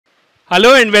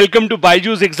Hello and welcome to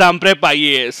BYJU'S Exam Prep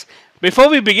IAS. Before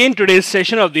we begin today's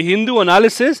session of the Hindu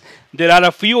analysis, there are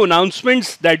a few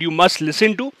announcements that you must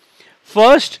listen to.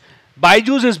 First,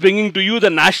 BYJU'S is bringing to you the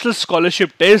National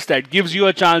Scholarship Test that gives you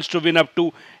a chance to win up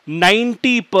to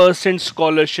 90%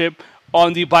 scholarship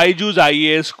on the BYJU'S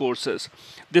IAS courses.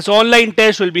 This online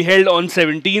test will be held on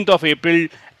 17th of April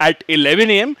at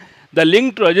 11 am. The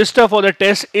link to register for the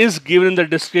test is given in the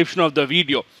description of the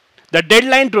video. The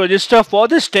deadline to register for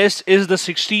this test is the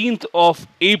 16th of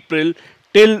April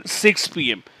till 6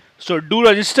 pm. So do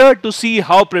register to see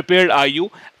how prepared are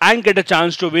you and get a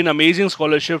chance to win amazing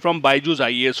scholarship from BYJU'S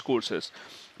IAS courses.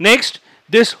 Next,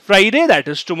 this Friday, that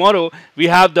is tomorrow, we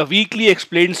have the weekly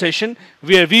explained session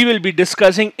where we will be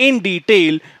discussing in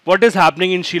detail what is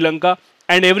happening in Sri Lanka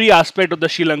and every aspect of the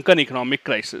Sri Lankan economic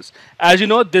crisis. As you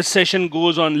know, this session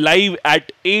goes on live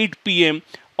at 8 pm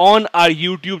on our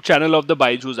YouTube channel of the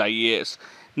BYJU'S IAS.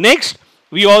 Next,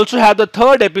 we also have the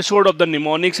third episode of the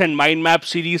mnemonics and mind map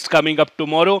series coming up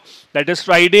tomorrow, that is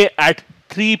Friday at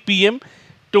 3 pm.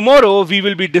 Tomorrow we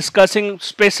will be discussing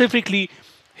specifically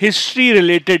history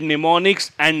related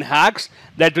mnemonics and hacks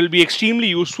that will be extremely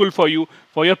useful for you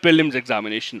for your prelims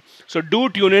examination. So do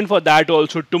tune in for that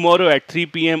also tomorrow at 3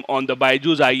 pm on the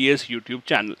BYJU'S IAS YouTube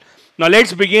channel. Now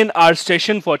let's begin our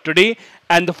session for today,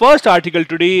 and the first article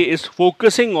today is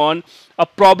focusing on a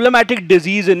problematic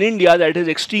disease in India that is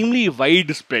extremely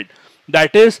widespread,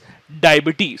 that is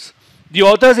diabetes. The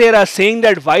authors here are saying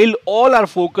that while all our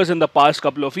focus in the past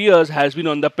couple of years has been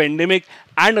on the pandemic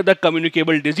and other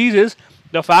communicable diseases,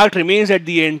 the fact remains that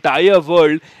the entire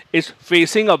world is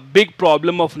facing a big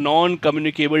problem of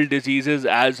non-communicable diseases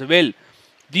as well.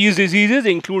 These diseases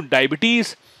include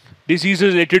diabetes,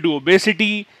 diseases related to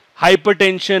obesity,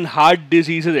 hypertension, heart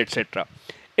diseases, etc.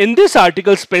 In this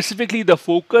article specifically, the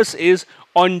focus is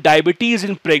on diabetes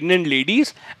in pregnant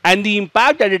ladies and the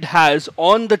impact that it has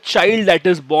on the child that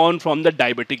is born from the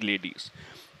diabetic ladies.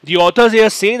 The authors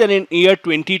here say that in year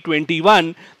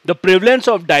 2021, the prevalence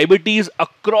of diabetes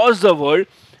across the world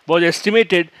was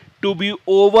estimated to be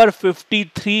over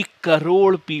 53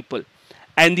 crore people.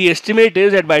 And the estimate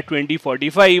is that by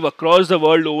 2045, across the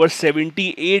world, over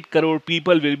 78 crore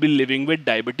people will be living with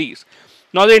diabetes.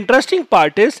 Now, the interesting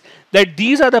part is that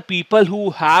these are the people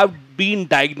who have been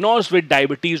diagnosed with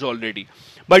diabetes already.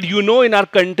 But you know, in our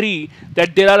country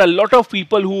that there are a lot of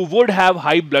people who would have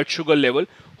high blood sugar level,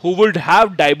 who would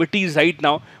have diabetes right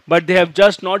now, but they have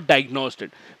just not diagnosed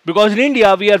it. Because in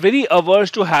India, we are very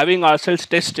averse to having ourselves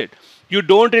tested. You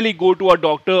don't really go to a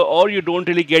doctor or you don't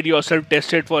really get yourself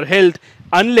tested for health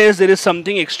unless there is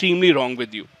something extremely wrong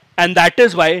with you. And that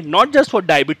is why, not just for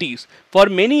diabetes, for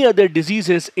many other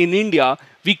diseases in India,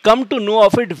 we come to know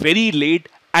of it very late,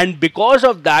 and because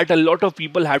of that, a lot of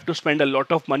people have to spend a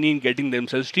lot of money in getting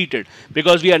themselves treated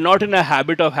because we are not in a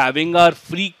habit of having our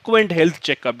frequent health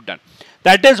checkup done.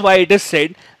 That is why it is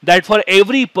said that for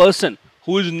every person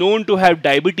who is known to have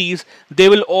diabetes, there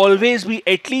will always be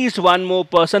at least one more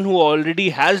person who already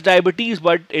has diabetes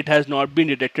but it has not been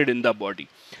detected in the body.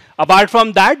 Apart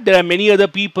from that, there are many other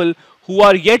people who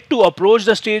are yet to approach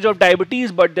the stage of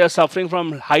diabetes but they are suffering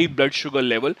from high blood sugar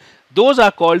level. Those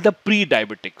are called the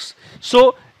pre-diabetics.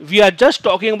 So we are just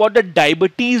talking about the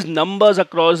diabetes numbers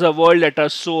across the world that are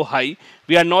so high.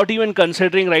 We are not even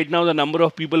considering right now the number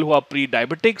of people who are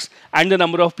pre-diabetics and the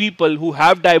number of people who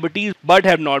have diabetes but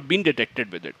have not been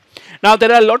detected with it. Now,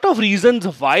 there are a lot of reasons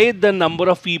why the number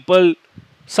of people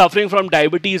suffering from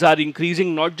diabetes are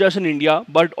increasing, not just in India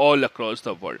but all across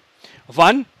the world.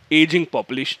 One, aging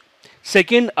population.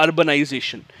 Second,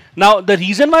 urbanization. Now, the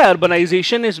reason why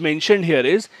urbanization is mentioned here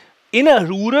is in a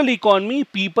rural economy,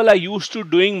 people are used to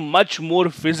doing much more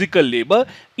physical labor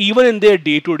even in their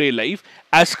day-to-day life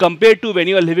as compared to when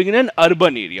you are living in an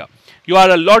urban area. You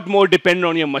are a lot more dependent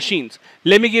on your machines.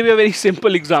 Let me give you a very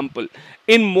simple example.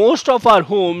 In most of our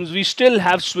homes, we still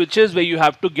have switches where you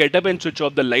have to get up and switch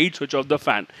off the light, switch off the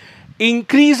fan.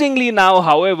 Increasingly now,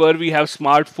 however, we have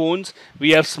smartphones, we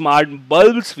have smart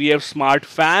bulbs, we have smart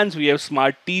fans, we have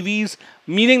smart TVs,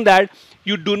 meaning that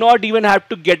you do not even have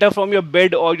to get up from your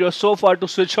bed or your sofa to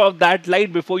switch off that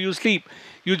light before you sleep.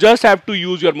 You just have to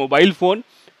use your mobile phone,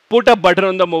 put a button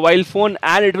on the mobile phone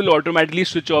and it will automatically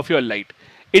switch off your light.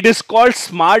 It is called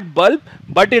smart bulb,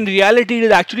 but in reality it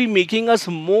is actually making us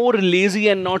more lazy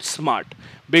and not smart.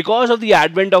 Because of the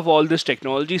advent of all this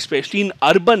technology, especially in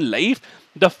urban life,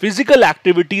 the physical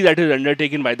activity that is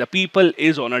undertaken by the people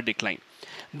is on a decline.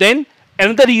 Then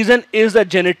another reason is the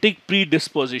genetic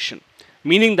predisposition,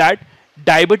 meaning that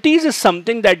diabetes is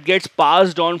something that gets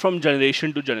passed on from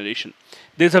generation to generation.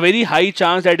 there's a very high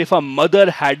chance that if a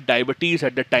mother had diabetes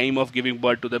at the time of giving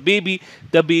birth to the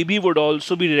baby would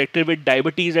also be detected with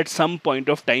diabetes at some point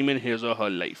of time in his or her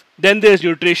life. Then there's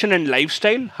nutrition and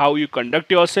lifestyle, how you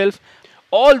conduct yourself.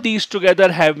 All these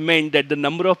together have meant that the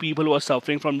number of people who are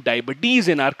suffering from diabetes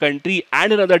in our country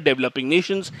and in other developing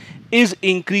nations is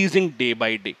increasing day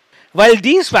by day. While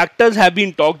these factors have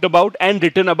been talked about and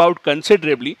written about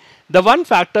considerably, the one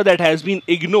factor that has been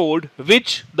ignored,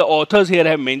 which the authors here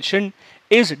have mentioned,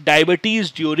 is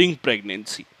diabetes during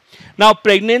pregnancy. Now,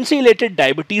 pregnancy-related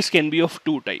diabetes can be of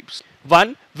two types.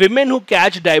 One, women who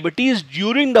catch diabetes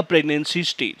during the pregnancy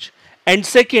stage. And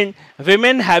second,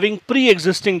 women having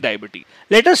pre-existing diabetes.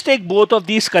 Let us take both of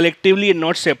these collectively and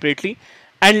not separately,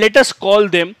 and let us call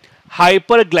them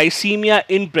hyperglycemia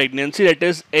in pregnancy, that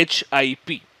is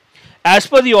HIP. As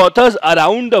per the authors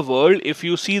around the world, if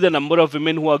you see the number of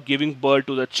women who are giving birth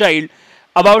to the child,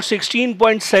 about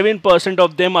 16.7%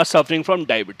 of them are suffering from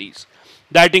diabetes.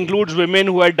 That includes women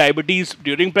who had diabetes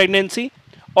during pregnancy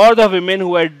or the women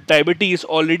who had diabetes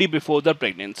already before the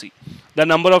pregnancy. The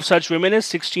number of such women is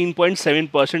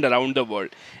 16.7% around the world.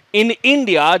 In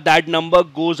India, that number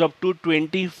goes up to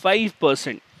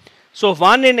 25%. So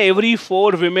 1 in every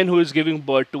 4 women who is giving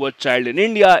birth to a child in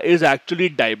India is actually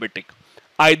diabetic,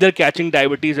 either catching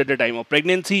diabetes at the time of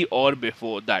pregnancy or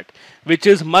before that, which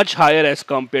is much higher as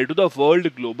compared to the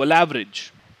world global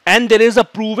average. And there is a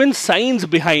proven science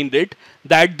behind it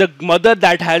that the mother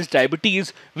that has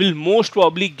diabetes will most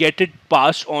probably get it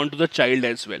passed on to the child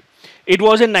as well. It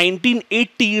was in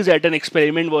 1980s that an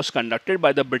experiment was conducted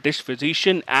by the British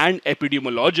physician and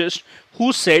epidemiologist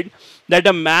who said that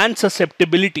a man's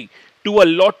susceptibility to a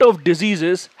lot of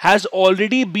diseases has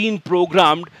already been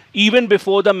programmed even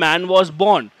before the man was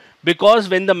born, because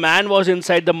when the man was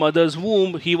inside the mother's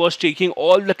womb, he was taking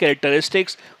all the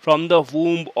characteristics from the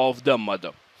womb of the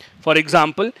mother. For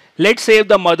example, let's say if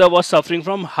the mother was suffering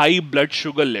from high blood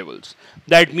sugar levels.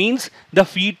 That means the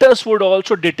fetus would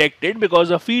also detect it, because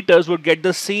the fetus would get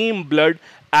the same blood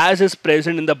as is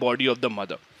present in the body of the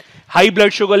mother. High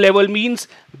blood sugar level means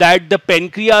that the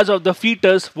pancreas of the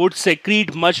fetus would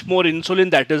secrete much more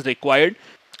insulin that is required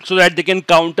so that they can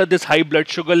counter this high blood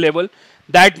sugar level.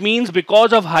 That means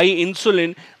because of high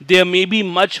insulin, there may be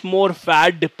much more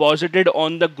fat deposited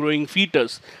on the growing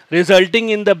fetus, resulting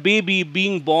in the baby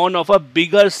being born of a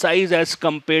bigger size as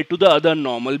compared to the other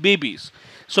normal babies.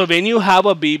 So when you have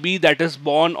a baby that is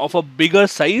born of a bigger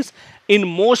size, in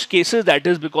most cases that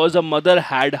is because the mother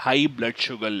had high blood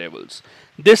sugar levels.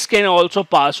 This can also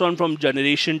pass on from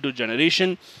generation to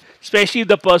generation, especially if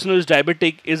the person who is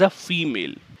diabetic is a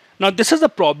female. Now this is the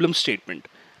problem statement.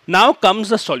 Now comes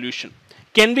the solution.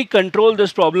 Can we control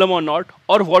this problem or not,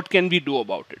 or what can we do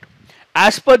about it?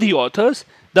 As per the authors,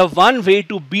 the one way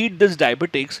to beat this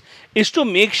diabetics is to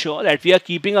make sure that we are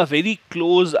keeping a very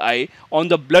close eye on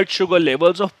the blood sugar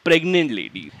levels of pregnant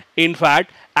ladies. In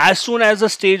fact, as soon as the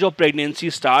stage of pregnancy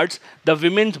starts, the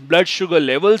women's blood sugar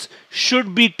levels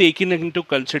should be taken into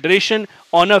consideration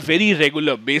on a very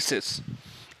regular basis.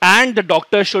 And the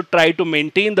doctor should try to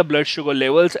maintain the blood sugar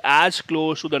levels as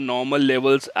close to the normal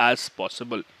levels as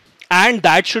possible. And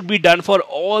that should be done for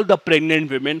all the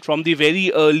pregnant women from the very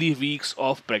early weeks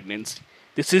of pregnancy.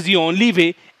 This is the only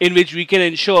way in which we can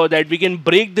ensure that we can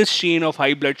break this chain of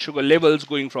high blood sugar levels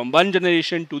going from one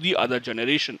generation to the other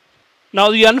generation.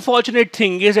 Now the unfortunate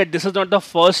thing is that this is not the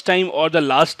first time or the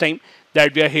last time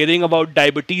that we are hearing about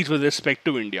diabetes with respect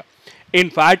to India. In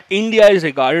fact, India is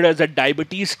regarded as the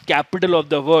diabetes capital of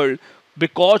the world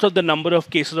because of the number of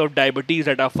cases of diabetes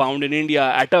that are found in India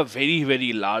at a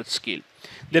very large scale.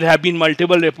 There have been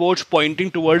multiple reports pointing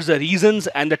towards the reasons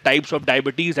and the types of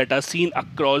diabetes that are seen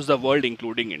across the world,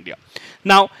 including India.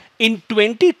 Now, in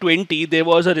 2020, there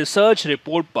was a research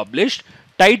report published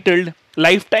titled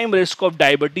Lifetime Risk of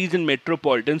Diabetes in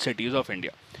Metropolitan Cities of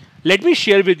India. Let me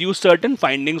share with you certain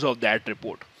findings of that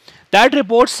report. That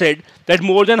report said that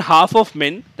more than half of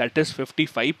men, that is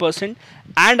 55%,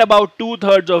 and about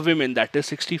 2/3 of women, that is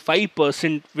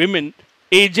 65% women,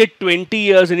 aged 20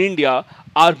 years in India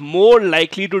are more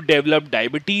likely to develop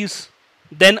diabetes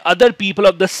than other people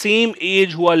of the same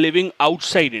age who are living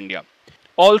outside India.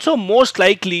 Also, most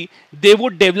likely, they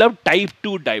would develop type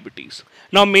 2 diabetes.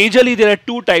 Now, majorly, there are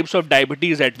two types of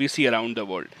diabetes that we see around the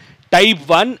world, type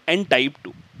 1 and type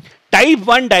 2. Type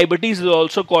 1 diabetes is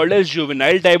also called as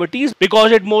juvenile diabetes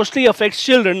because it mostly affects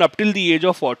children up till the age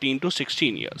of 14 to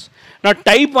 16 years. Now,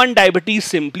 type 1 diabetes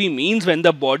simply means when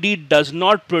the body does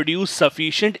not produce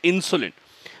sufficient insulin.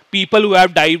 People who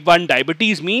have type 1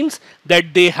 diabetes means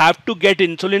that they have to get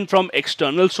insulin from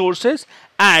external sources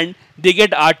and they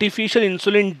get artificial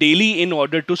insulin daily in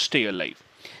order to stay alive.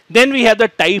 Then we have the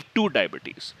type 2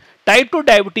 diabetes. Type 2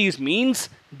 diabetes means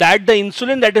that the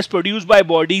insulin that is produced by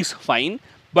body is fine,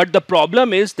 but the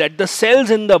problem is that the cells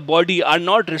in the body are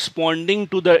not responding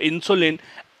to the insulin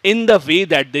in the way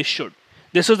that they should.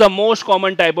 This is the most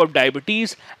common type of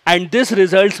diabetes, and this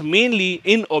results mainly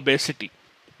in obesity.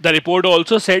 The report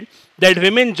also said that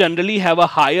women generally have a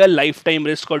higher lifetime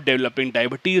risk of developing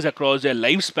diabetes across their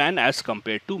lifespan as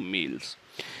compared to males.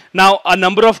 Now, a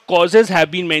number of causes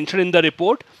have been mentioned in the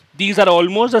report. These are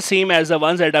almost the same as the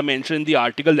ones that are mentioned in the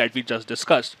article that we just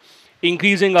discussed.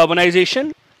 Increasing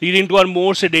urbanization, leading to a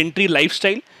more sedentary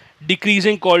lifestyle,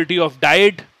 decreasing quality of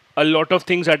diet, a lot of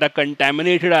things that are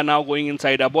contaminated are now going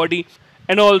inside our body,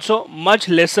 and also much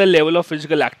lesser level of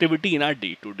physical activity in our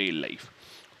day-to-day life.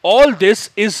 All this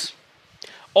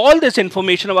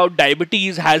information about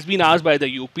diabetes has been asked by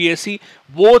the UPSC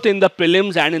both in the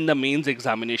prelims and in the mains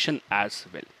examination as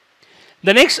well.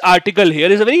 The next article here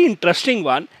is a very interesting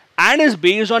one and is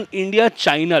based on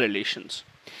India-China relations.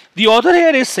 The author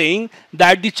here is saying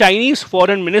that the Chinese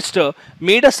foreign minister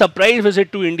made a surprise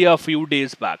visit to India a few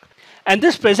days back. And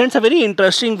this presents a very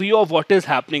interesting view of what is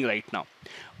happening right now.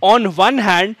 On one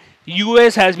hand,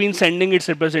 US has been sending its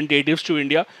representatives to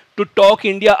India to talk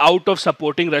India out of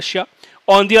supporting Russia.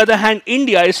 On the other hand,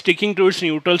 India is sticking to its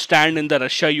neutral stand in the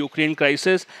Russia-Ukraine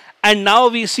crisis. And now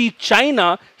we see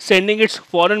China sending its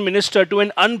foreign minister to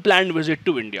an unplanned visit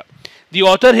to India. The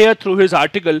author here, through his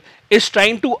article, is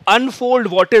trying to unfold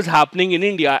what is happening in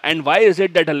India and why is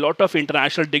it that a lot of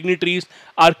international dignitaries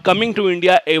are coming to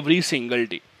India every single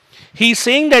day. He is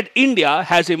saying that India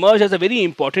has emerged as a very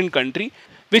important country,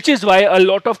 which is why a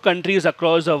lot of countries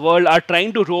across the world are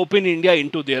trying to rope in India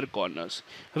into their corners.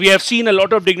 We have seen a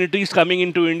lot of dignitaries coming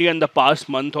into India in the past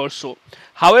month or so.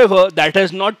 However, that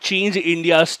has not changed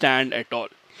India's stand at all.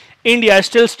 India is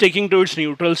still sticking to its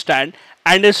neutral stand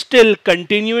and is still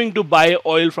continuing to buy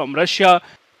oil from Russia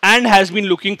and has been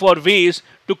looking for ways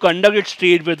to conduct its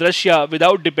trade with Russia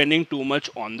without depending too much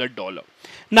on the dollar.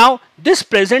 Now, this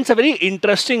presents a very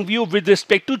interesting view with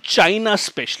respect to China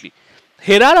especially.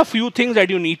 Here are a few things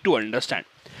that you need to understand.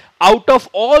 Out of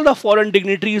all the foreign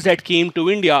dignitaries that came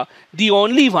to India, the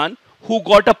only one who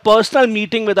got a personal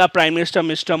meeting with our Prime Minister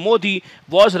Mr. Modi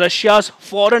was Russia's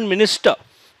foreign minister.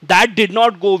 That did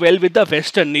not go well with the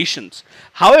Western nations.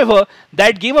 However,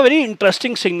 that gave a very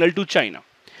interesting signal to China.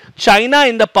 China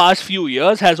in the past few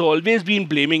years has always been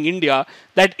blaming India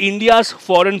that India's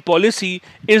foreign policy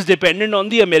is dependent on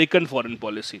the American foreign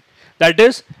policy. That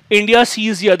is, India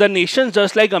sees the other nations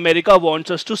just like America wants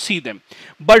us to see them.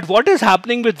 But what is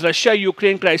happening with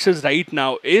Russia-Ukraine crisis right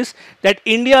now is that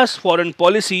India's foreign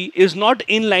policy is not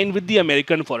in line with the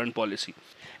American foreign policy.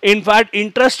 In fact,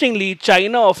 interestingly,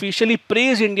 China officially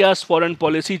praised India's foreign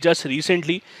policy just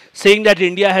recently, saying that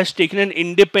India has taken an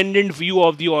independent view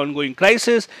of the ongoing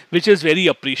crisis, which is very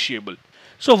appreciable.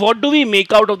 So what do we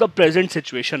make out of the present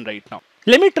situation right now?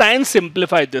 Let me try and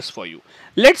simplify this for you.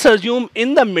 Let's assume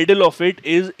in the middle of it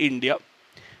is India,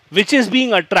 which is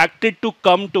being attracted to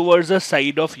come towards the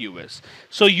side of US.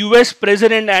 So US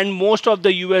president and most of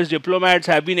the US diplomats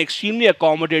have been extremely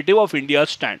accommodative of India's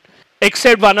stand.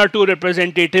 Except one or two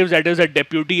representatives, that is a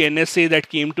deputy NSA that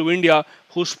came to India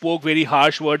who spoke very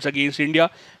harsh words against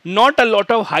India. Not a lot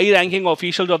of high-ranking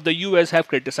officials of the US have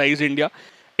criticized India.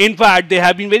 In fact, they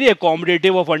have been very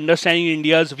accommodative of understanding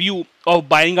India's view of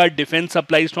buying our defense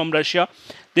supplies from Russia.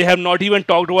 They have not even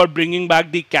talked about bringing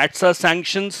back the CATSA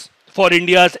sanctions for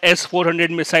India's S-400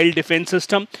 missile defense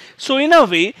system. So in a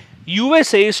way,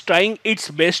 USA is trying its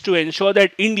best to ensure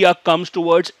that India comes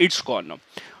towards its corner.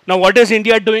 Now what is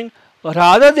India doing?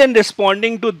 Rather than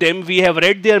responding to them, we have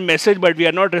read their message but we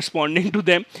are not responding to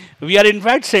them. We are in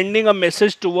fact sending a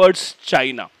message towards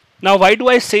China. Now why do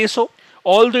I say so?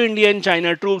 All the India and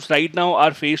China troops right now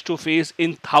are face to face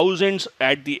in thousands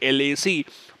at the LAC.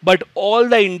 But all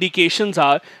the indications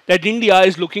are that India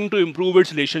is looking to improve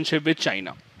its relationship with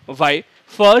China. Why?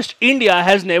 First, India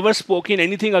has never spoken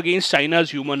anything against China's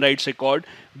human rights record,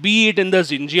 be it in the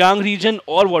Xinjiang region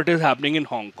or what is happening in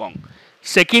Hong Kong.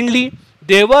 Secondly,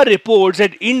 there were reports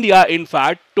that India, in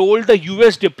fact, told the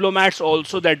US diplomats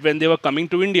also that when they were coming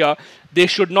to India, they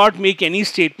should not make any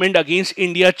statement against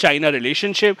India-China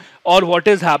relationship or what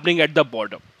is happening at the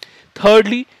border.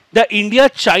 Thirdly, the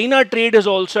India-China trade is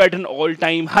also at an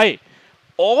all-time high.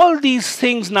 All these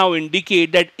things now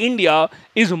indicate that India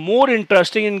is more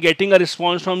interested in getting a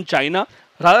response from China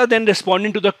rather than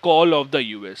responding to the call of the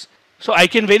US. So I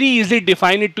can very easily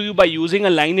define it to you by using a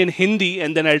line in Hindi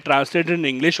and then I'll translate it in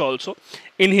English also.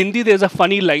 In Hindi there's a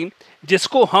funny line,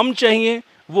 जिसको हम चाहिए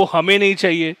वो हमें नहीं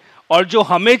चाहिए और जो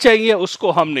हमें चाहिए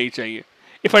उसको हम नहीं चाहिए.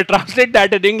 If I translate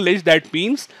that in English, that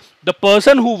means the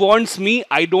person who wants me,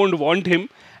 I don't want him,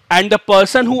 and the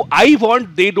person who I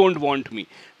want, they don't want me.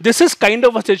 This is kind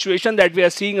of a situation that we are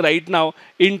seeing right now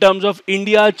in terms of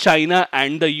India, China,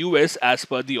 and the US, as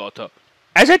per the author.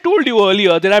 As I told you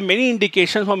earlier, there are many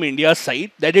indications from India's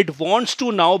side that it wants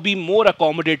to now be more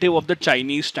accommodative of the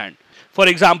Chinese stand. For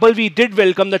example, we did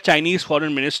welcome the Chinese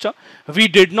foreign minister. We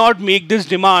did not make this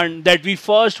demand that we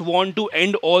first want to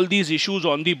end all these issues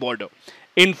on the border.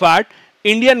 In fact,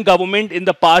 Indian government in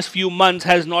the past few months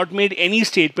has not made any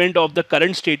statement of the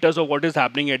current status of what is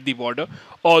happening at the border,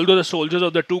 although the soldiers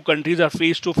of the two countries are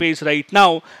face to face right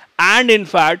now. And in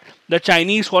fact, the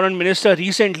Chinese foreign minister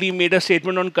recently made a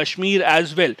statement on Kashmir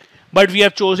as well. But we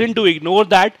have chosen to ignore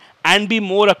that and be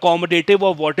more accommodative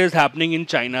of what is happening in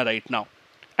China right now.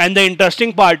 And the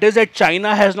interesting part is that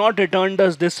China has not returned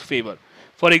us this favor.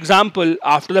 For example,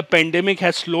 after the pandemic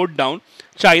has slowed down,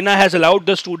 China has allowed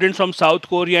the students from South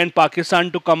Korea and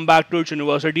Pakistan to come back to its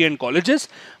university and colleges,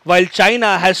 while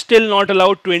China has still not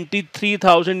allowed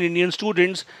 23,000 Indian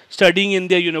students studying in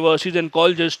their universities and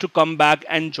colleges to come back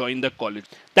and join the college.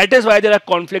 That is why there are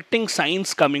conflicting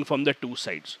signs coming from the two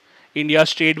sides.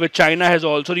 India's trade with China has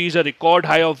also reached a record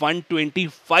high of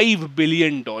 $125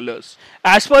 billion.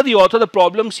 As per the author, the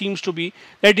problem seems to be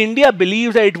that India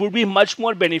believes that it would be much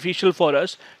more beneficial for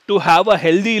us to have a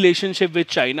healthy relationship with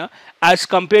China as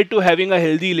compared to having a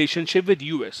healthy relationship with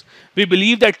US. We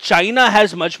believe that China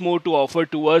has much more to offer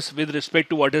to us with respect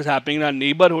to what is happening in our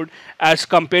neighborhood as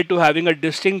compared to having a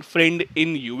distinct friend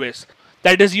in US.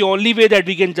 That is the only way that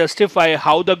we can justify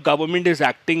how the government is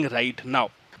acting right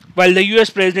now. While the US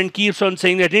president keeps on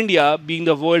saying that India, being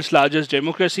the world's largest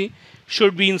democracy,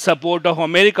 should be in support of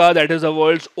America, that is the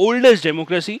world's oldest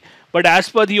democracy, but as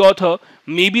per the author,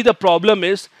 maybe the problem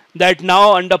is that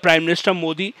now under Prime Minister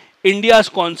Modi, India's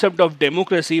concept of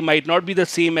democracy might not be the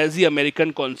same as the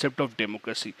American concept of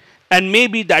democracy. And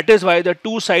maybe that is why the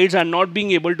two sides are not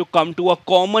being able to come to a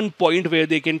common point where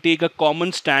they can take a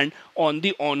common stand on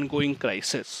the ongoing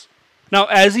crisis. Now,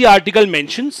 as the article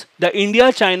mentions, the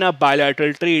India-China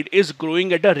bilateral trade is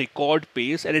growing at a record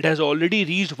pace and it has already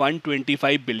reached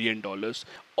 $125 billion.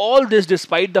 All this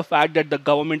despite the fact that the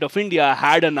government of India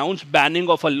had announced banning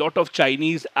of a lot of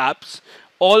Chinese apps.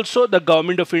 Also, the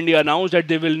government of India announced that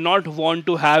they will not want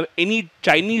to have any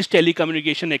Chinese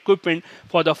telecommunication equipment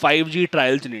for the 5G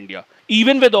trials in India.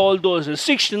 Even with all those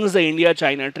restrictions, the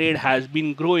India-China trade has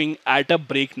been growing at a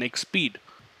breakneck speed.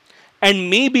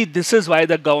 And maybe this is why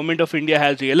the government of India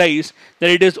has realized that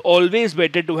it is always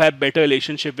better to have better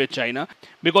relationship with China,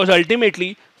 because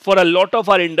ultimately for a lot of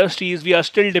our industries we are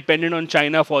still dependent on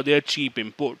China for their cheap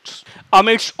imports.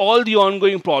 Amidst all the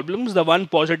ongoing problems, the one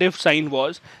positive sign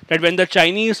was that when the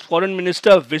Chinese foreign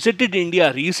minister visited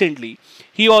India recently,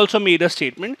 he also made a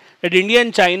statement that India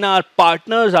and China are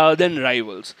partners rather than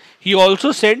rivals. He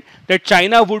also said that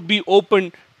China would be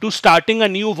open to starting a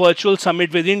new virtual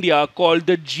summit with India called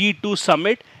the G2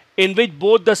 Summit, in which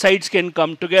both the sides can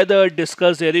come together,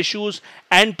 discuss their issues,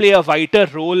 and play a vital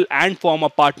role and form a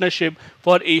partnership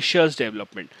for Asia's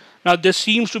development. Now, this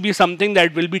seems to be something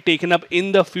that will be taken up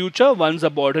in the future once the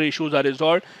border issues are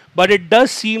resolved, but it does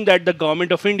seem that the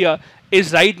government of India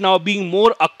is right now being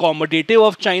more accommodative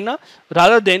of China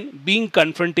rather than being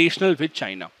confrontational with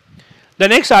China. The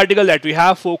next article that we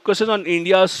have focuses on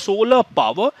India's solar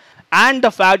power and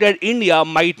the fact that India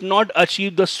might not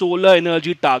achieve the solar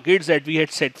energy targets that we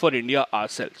had set for India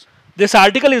ourselves. This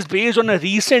article is based on a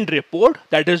recent report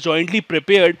that is jointly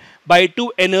prepared by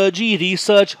two energy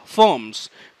research firms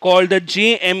called the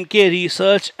JMK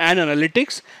Research and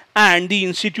Analytics and the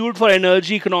Institute for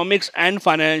Energy Economics and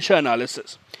Financial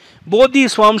Analysis. Both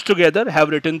these firms together have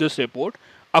written this report,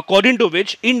 according to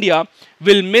which India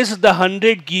will miss the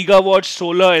 100 gigawatt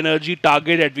solar energy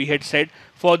target that we had set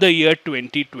for the year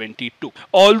 2022.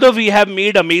 Although we have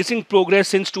made amazing progress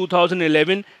since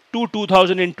 2011 to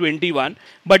 2021,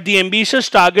 but the ambitious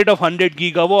target of 100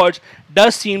 gigawatts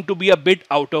does seem to be a bit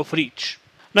out of reach.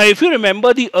 Now, if you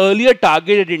remember, the earlier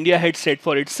target that India had set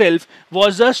for itself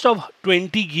was just of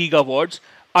 20 gigawatts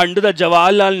under the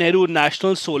Jawaharlal Nehru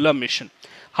National Solar Mission.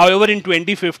 However, in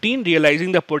 2015,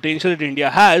 realizing the potential that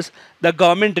India has, the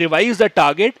government revised the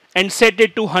target and set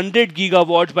it to 100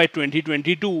 gigawatts by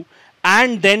 2022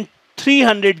 and then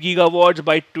 300 gigawatts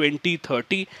by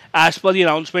 2030 as per the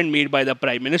announcement made by the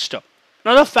Prime Minister.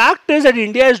 Now, the fact is that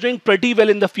India is doing pretty well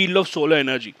in the field of solar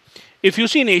energy. If you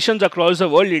see nations across the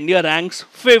world, India ranks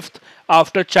 5th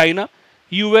after China,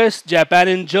 US, Japan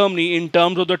and Germany in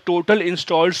terms of the total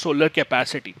installed solar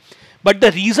capacity. But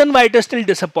the reason why it is still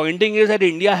disappointing is that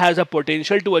India has a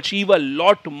potential to achieve a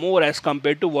lot more as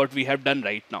compared to what we have done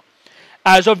right now.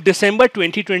 As of December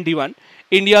 2021,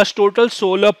 India's total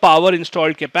solar power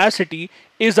installed capacity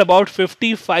is about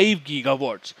 55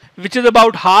 gigawatts, which is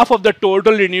about half of the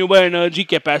total renewable energy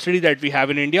capacity that we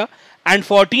have in India and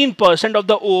 14% of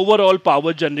the overall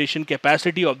power generation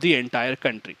capacity of the entire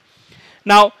country.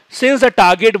 Now, since the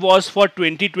target was for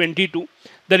 2022,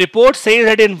 the report says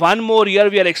that in one more year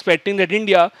we are expecting that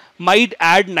India might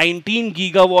add 19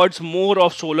 gigawatts more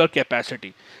of solar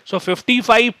capacity. So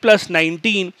 55 plus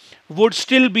 19 would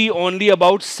still be only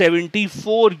about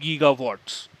 74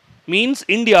 gigawatts. Means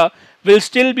India will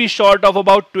still be short of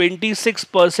about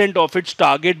 26% of its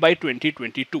target by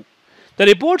 2022. The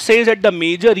report says that the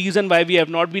major reason why we have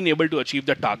not been able to achieve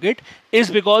the target is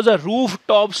because a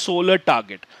rooftop solar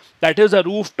target, that is the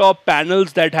rooftop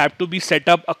panels that have to be set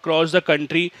up across the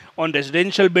country on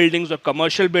residential buildings or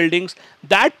commercial buildings,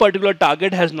 that particular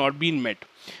target has not been met.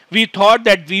 We thought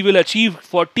that we will achieve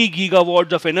 40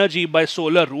 gigawatts of energy by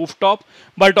solar rooftop,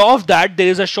 but of that there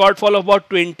is a shortfall of about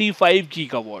 25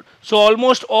 gigawatts. So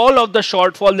almost all of the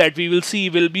shortfall that we will see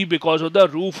will be because of the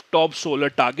rooftop solar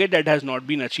target that has not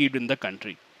been achieved in the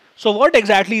country. So what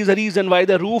exactly is the reason why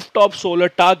the rooftop solar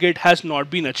target has not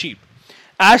been achieved?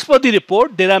 As per the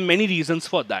report, there are many reasons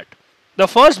for that. The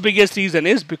first biggest reason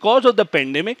is because of the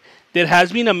pandemic, there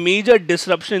has been a major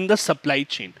disruption in the supply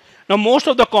chain. Now, most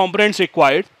of the components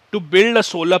required to build a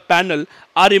solar panel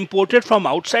are imported from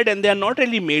outside and they are not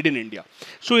really made in India.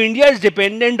 So, India is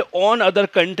dependent on other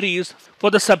countries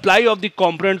for the supply of the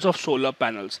components of solar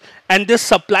panels. And this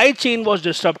supply chain was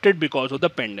disrupted because of the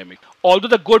pandemic. Although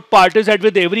the good part is that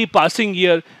with every passing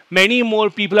year, many more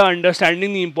people are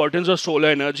understanding the importance of solar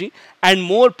energy and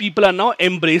more people are now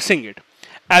embracing it.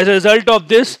 As a result of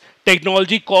this,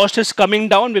 technology cost is coming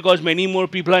down because many more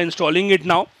people are installing it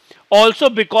now. Also,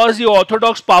 because the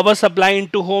orthodox power supply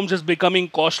into homes is becoming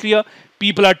costlier,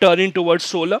 people are turning towards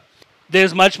solar. There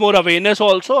is much more awareness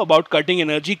also about cutting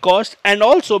energy costs, and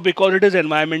also because it is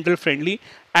environmental friendly,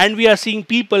 and we are seeing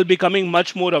people becoming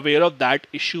much more aware of that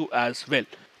issue as well.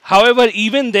 However,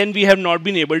 even then we have not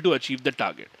been able to achieve the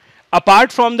target.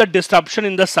 Apart from the disruption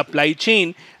in the supply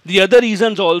chain, the other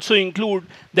reasons also include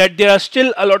that there are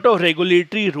still a lot of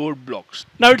regulatory roadblocks.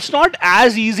 Now, it's not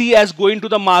as easy as going to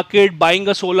the market, buying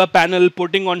a solar panel,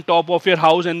 putting on top of your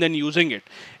house and then using it.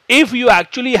 If you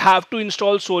actually have to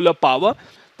install solar power,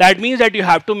 that means that you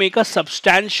have to make a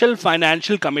substantial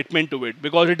financial commitment to it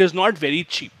because it is not very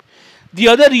cheap. The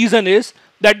other reason is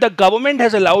that the government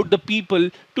has allowed the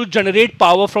people to generate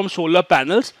power from solar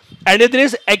panels, and if there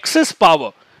is excess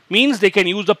power, means they can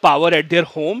use the power at their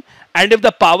home, and if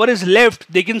the power is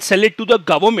left, they can sell it to the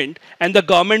government and the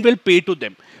government will pay to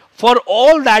them. For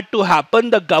all that to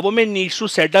happen, the government needs to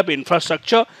set up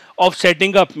infrastructure of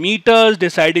setting up meters,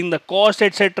 deciding the cost,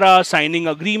 etc., signing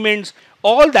agreements.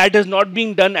 All that is not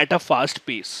being done at a fast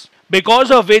pace, because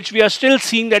of which we are still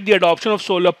seeing that the adoption of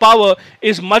solar power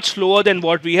is much slower than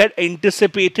what we had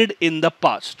anticipated in the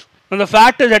past. Now, the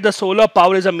fact is that the solar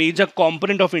power is a major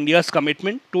component of India's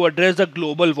commitment to address the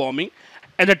global warming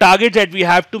and the targets that we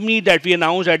have to meet that we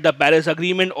announced at the Paris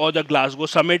Agreement or the Glasgow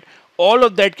Summit. All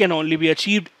of that can only be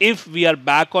achieved if we are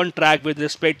back on track with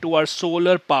respect to our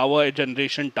solar power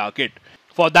generation target.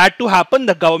 For that to happen,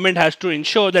 the government has to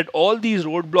ensure that all these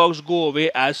roadblocks go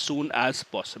away as soon as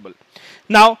possible.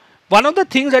 Now, one of the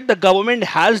things that the government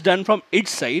has done from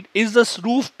its side is this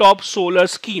rooftop solar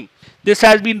scheme. This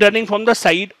has been running from the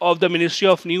side of the Ministry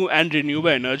of New and Renewable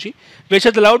Energy, which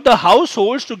has allowed the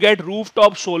households to get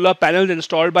rooftop solar panels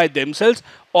installed by themselves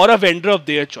or a vendor of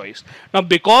their choice. Now,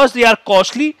 because they are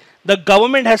costly, the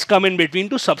government has come in between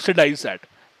to subsidize that.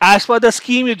 As per the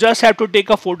scheme, you just have to take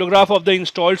a photograph of the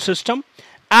installed system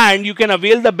and you can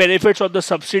avail the benefits of the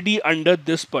subsidy under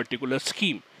this particular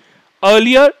scheme.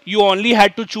 Earlier, you only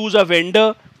had to choose a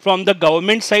vendor from the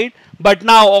government side, but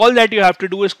now all that you have to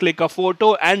do is click a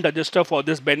photo and register for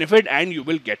this benefit and you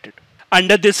will get it.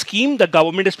 Under this scheme, the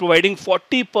government is providing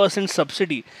 40%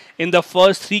 subsidy in the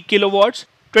first 3 kilowatts,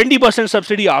 20%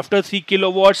 subsidy after 3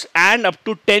 kilowatts and up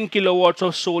to 10 kilowatts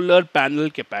of solar panel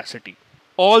capacity.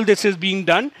 All this is being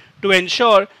done to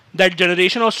ensure that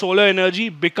generation of solar energy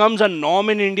becomes a norm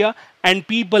in India and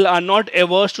people are not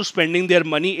averse to spending their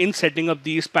money in setting up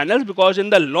these panels because in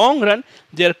the long run,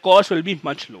 their cost will be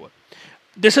much lower.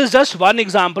 This is just one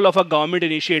example of a government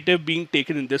initiative being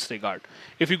taken in this regard.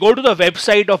 If you go to the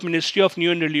website of Ministry of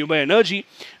New and Renewable Energy,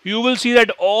 you will see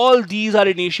that all these are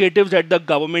initiatives that the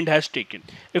government has taken.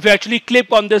 If you actually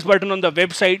click on this button on the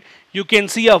website, you can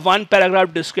see a one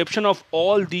paragraph description of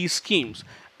all these schemes.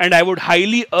 and I would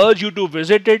highly urge you to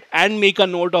visit it and make a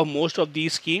note of most of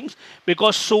these schemes,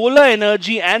 because solar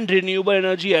energy and renewable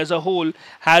energy as a whole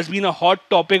has been a hot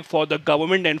topic for the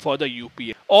government and for the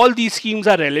UPSC. All these schemes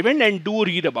are relevant, and do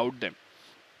read about them.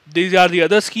 These are the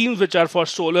other schemes which are for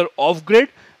solar off-grid,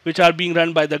 which are being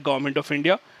run by the Government of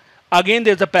India. Again,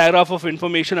 there's a paragraph of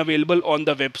information available on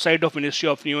the website of Ministry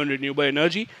of New and Renewable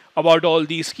Energy about all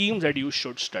these schemes that you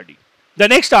should study. The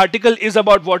next article is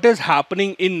about what is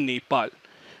happening in Nepal.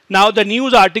 Now, the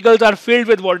news articles are filled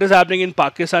with what is happening in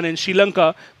Pakistan and Sri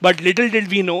Lanka, but little did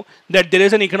we know that there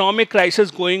is an economic crisis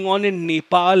going on in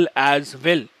Nepal as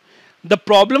well. The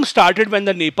problem started when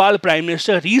the Nepal Prime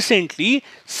Minister recently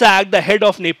sacked the head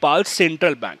of Nepal's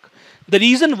central bank. The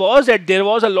reason was that there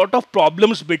was a lot of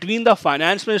problems between the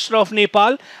finance minister of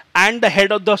Nepal and the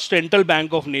head of the central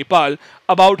bank of Nepal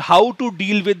about how to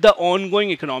deal with the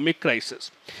ongoing economic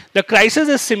crisis. The crisis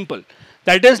is simple.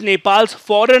 That is, Nepal's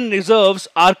foreign reserves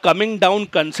are coming down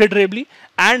considerably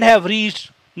and have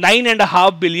reached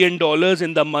 $9.5 billion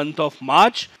in the month of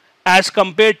March as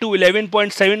compared to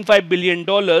 $11.75 billion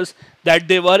that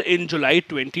they were in July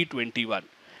 2021.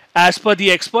 As per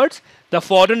the experts, the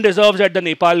foreign reserves that the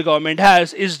Nepal government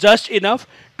has is just enough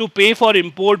to pay for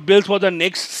import bills for the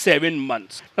next 7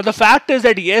 months. Now, the fact is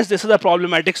that yes, this is a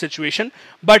problematic situation,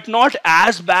 but not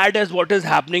as bad as what is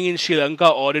happening in Sri Lanka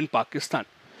or in Pakistan.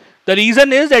 The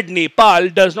reason is that Nepal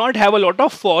does not have a lot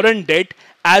of foreign debt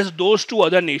as those two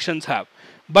other nations have.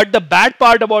 But the bad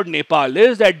part about Nepal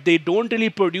is that they don't really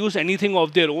produce anything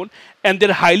of their own, and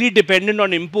they're highly dependent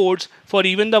on imports for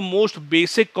even the most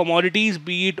basic commodities,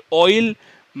 be it oil,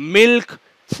 milk,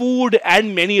 food,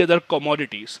 and many other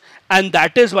commodities. And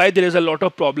that is why there is a lot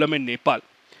of problem in Nepal.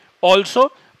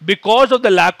 Also, because of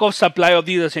the lack of supply of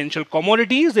these essential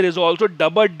commodities, there is also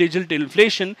double-digit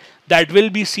inflation that will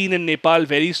be seen in Nepal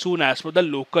very soon as per the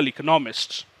local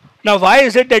economists. Now, why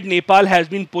is it that Nepal has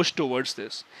been pushed towards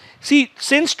this? See,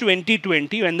 since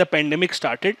 2020, when the pandemic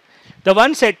started, the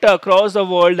one sector across the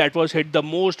world that was hit the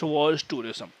most was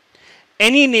tourism.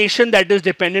 Any nation that is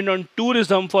dependent on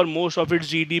tourism for most of its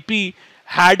GDP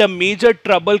had a major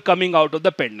trouble coming out of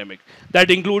the pandemic.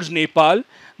 That includes Nepal,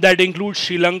 that includes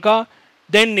Sri Lanka,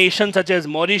 then nations such as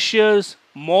Mauritius,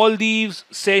 Maldives,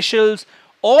 Seychelles.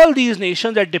 All these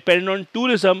nations that depend on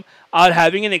tourism are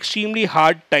having an extremely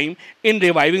hard time in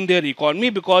reviving their economy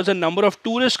because the number of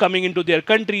tourists coming into their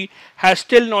country has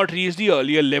still not reached the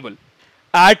earlier level.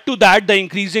 Add to that the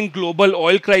increasing global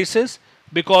oil crisis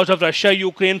because of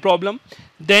Russia-Ukraine problem.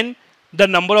 Then the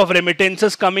number of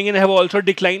remittances coming in have also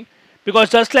declined, because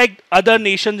just like other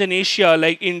nations in Asia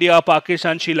like India,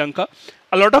 Pakistan, Sri Lanka,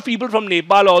 a lot of people from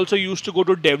Nepal also used to go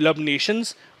to developed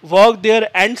nations, work there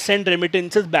and send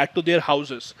remittances back to their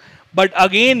houses. But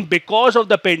again, because of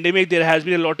the pandemic, there has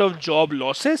been a lot of job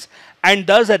losses, and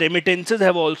thus the remittances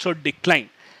have also declined.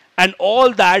 And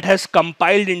all that has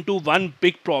compiled into one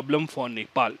big problem for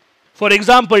Nepal. For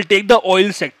example, take the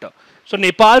oil sector. So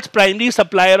Nepal's primary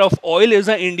supplier of oil is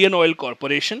the Indian Oil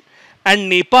Corporation, and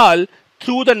Nepal,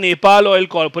 through the Nepal Oil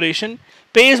Corporation,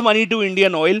 pays money to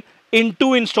Indian Oil in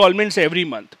 2 installments every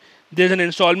month. There's an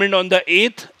installment on the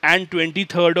 8th and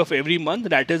 23rd of every month.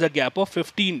 That is a gap of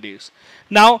 15 days.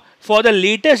 Now, for the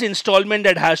latest installment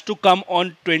that has to come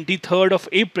on 23rd of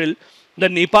April, the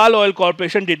Nepal Oil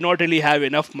Corporation did not really have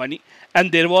enough money.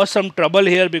 And there was some trouble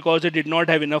here because they did not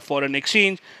have enough foreign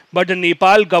exchange. But the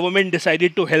Nepal government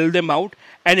decided to help them out.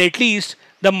 And at least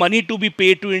the money to be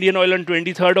paid to Indian Oil on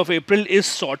 23rd of April is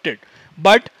sorted.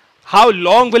 But how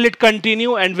long will it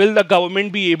continue, and will the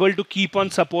government be able to keep on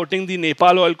supporting the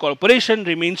Nepal Oil Corporation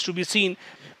remains to be seen,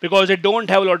 because they don't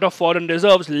have a lot of foreign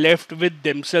reserves left with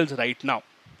themselves right now.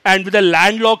 And with a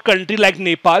landlocked country like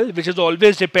Nepal, which is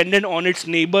always dependent on its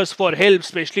neighbors for help,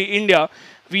 especially India,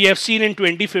 we have seen in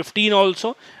 2015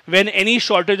 also, when any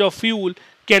shortage of fuel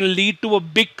can lead to a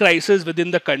big crisis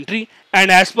within the country. And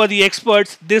as per the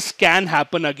experts, this can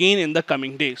happen again in the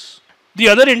coming days. The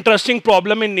other interesting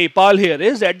problem in Nepal here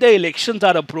is that the elections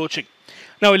are approaching.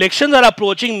 Now, elections are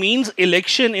approaching means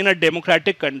election in a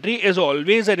democratic country is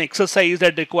always an exercise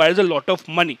that requires a lot of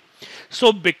money.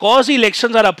 So, because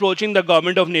elections are approaching, the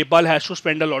government of Nepal has to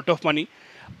spend a lot of money.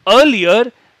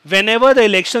 Earlier, whenever the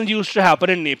elections used to happen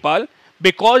in Nepal,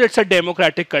 because it's a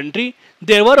democratic country,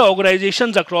 there were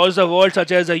organizations across the world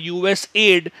such as the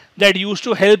USAID that used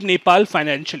to help Nepal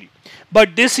financially.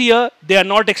 But this year, they are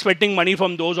not expecting money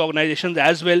from those organizations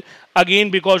as well, again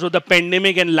because of the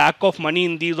pandemic and lack of money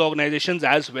in these organizations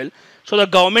as well. So the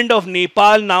government of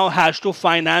Nepal now has to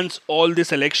finance all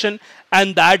this election,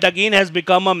 and that again has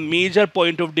become a major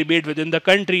point of debate within the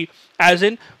country, as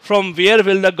in from where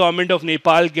will the government of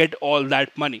Nepal get all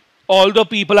that money. Although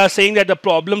people are saying that the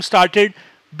problem started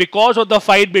because of the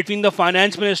fight between the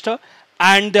finance minister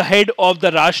and the head of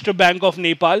the Rashtra Bank of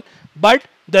Nepal. But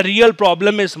the real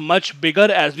problem is much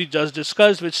bigger, as we just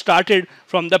discussed, which started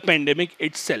from the pandemic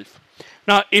itself.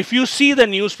 Now, if you see the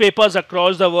newspapers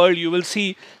across the world, you will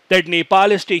see that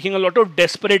Nepal is taking a lot of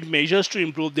desperate measures to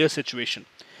improve their situation.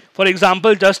 For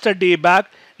example, just a day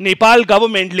back, Nepal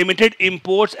government limited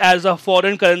imports as the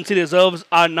foreign currency reserves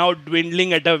are now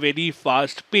dwindling at a very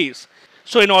fast pace.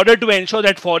 So in order to ensure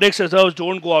that forex reserves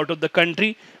don't go out of the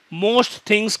country, most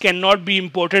things cannot be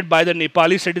imported by the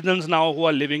Nepali citizens now who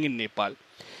are living in Nepal.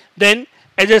 Then,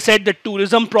 as I said, the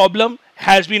tourism problem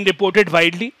has been reported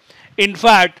widely. In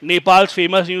fact, Nepal's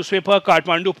famous newspaper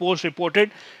Kathmandu Post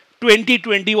reported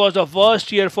 2020 was the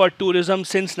worst year for tourism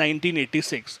since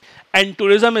 1986. And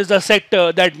tourism is the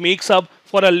sector that makes up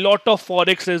for a lot of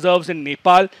forex reserves in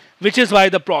Nepal, which is why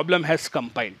the problem has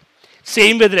combined.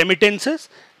 Same with remittances.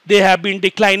 They have been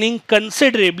declining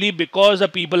considerably because the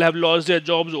people have lost their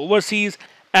jobs overseas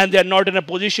and they are not in a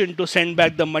position to send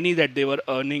back the money that they were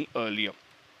earning earlier.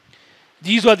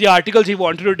 These were the articles we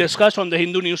wanted to discuss on the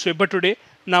Hindu newspaper today.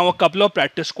 Now a couple of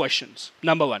practice questions.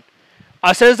 Number one,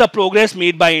 assess the progress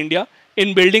made by India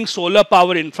in building solar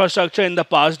power infrastructure in the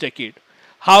past decade.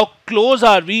 How close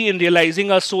are we in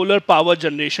realizing our solar power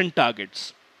generation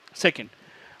targets? Second,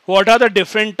 what are the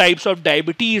different types of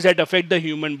diabetes that affect the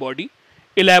human body?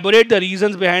 Elaborate the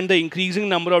reasons behind the increasing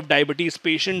number of diabetes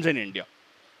patients in India.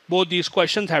 Both these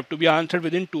questions have to be answered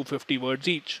within 250 words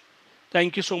each.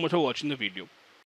 Thank you so much for watching the video.